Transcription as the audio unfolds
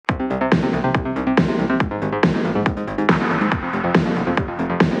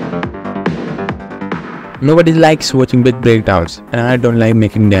Nobody likes watching big breakdowns, and I don't like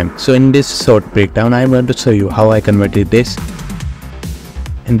making them. So in this short breakdown, I want to show you how I converted this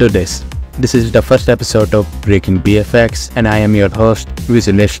into this. This is the first episode of Breaking Bafx, and I am your host,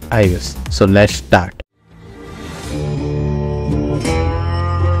 visualist Hours. So let's start.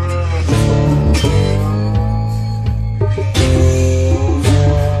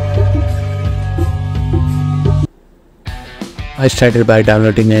 I started by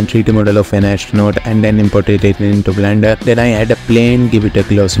downloading an 3D model of an astronaut and then imported it into Blender. Then I add a plane, give it a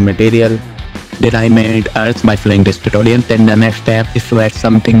glossy material. Then I made Earth by following this tutorial. Then the next step is to add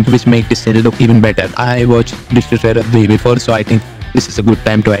something which makes this cell look even better. I watched this tutorial way before, so I think this is a good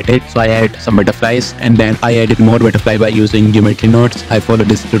time to add it. So I add some butterflies, and then I added more butterfly by using geometry nodes. I followed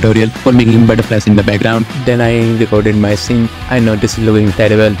this tutorial for making butterflies in the background. Then I recorded my scene. I know this is looking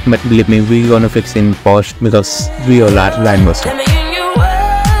terrible, but believe me, we're gonna fix it in post because we all are line motion.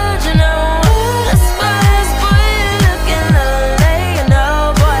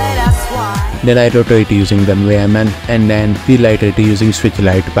 Then I rotate using the environment, and then relight it using switch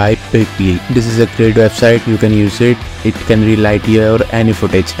light by Quickly. This is a great website, you can use it. It can relight your any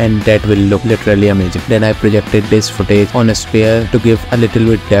footage and that will look literally amazing. Then I projected this footage on a sphere to give a little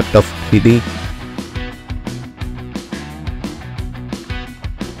bit depth of 3D.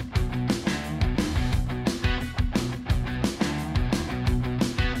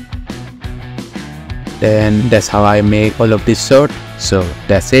 Then that's how I make all of this short. So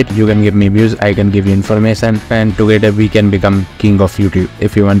that's it. You can give me views, I can give you information, and together we can become king of YouTube.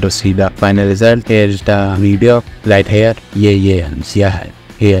 If you want to see the final result, here's the video right here. Yeah,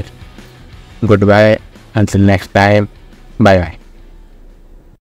 here. Goodbye. Until next time. Bye bye.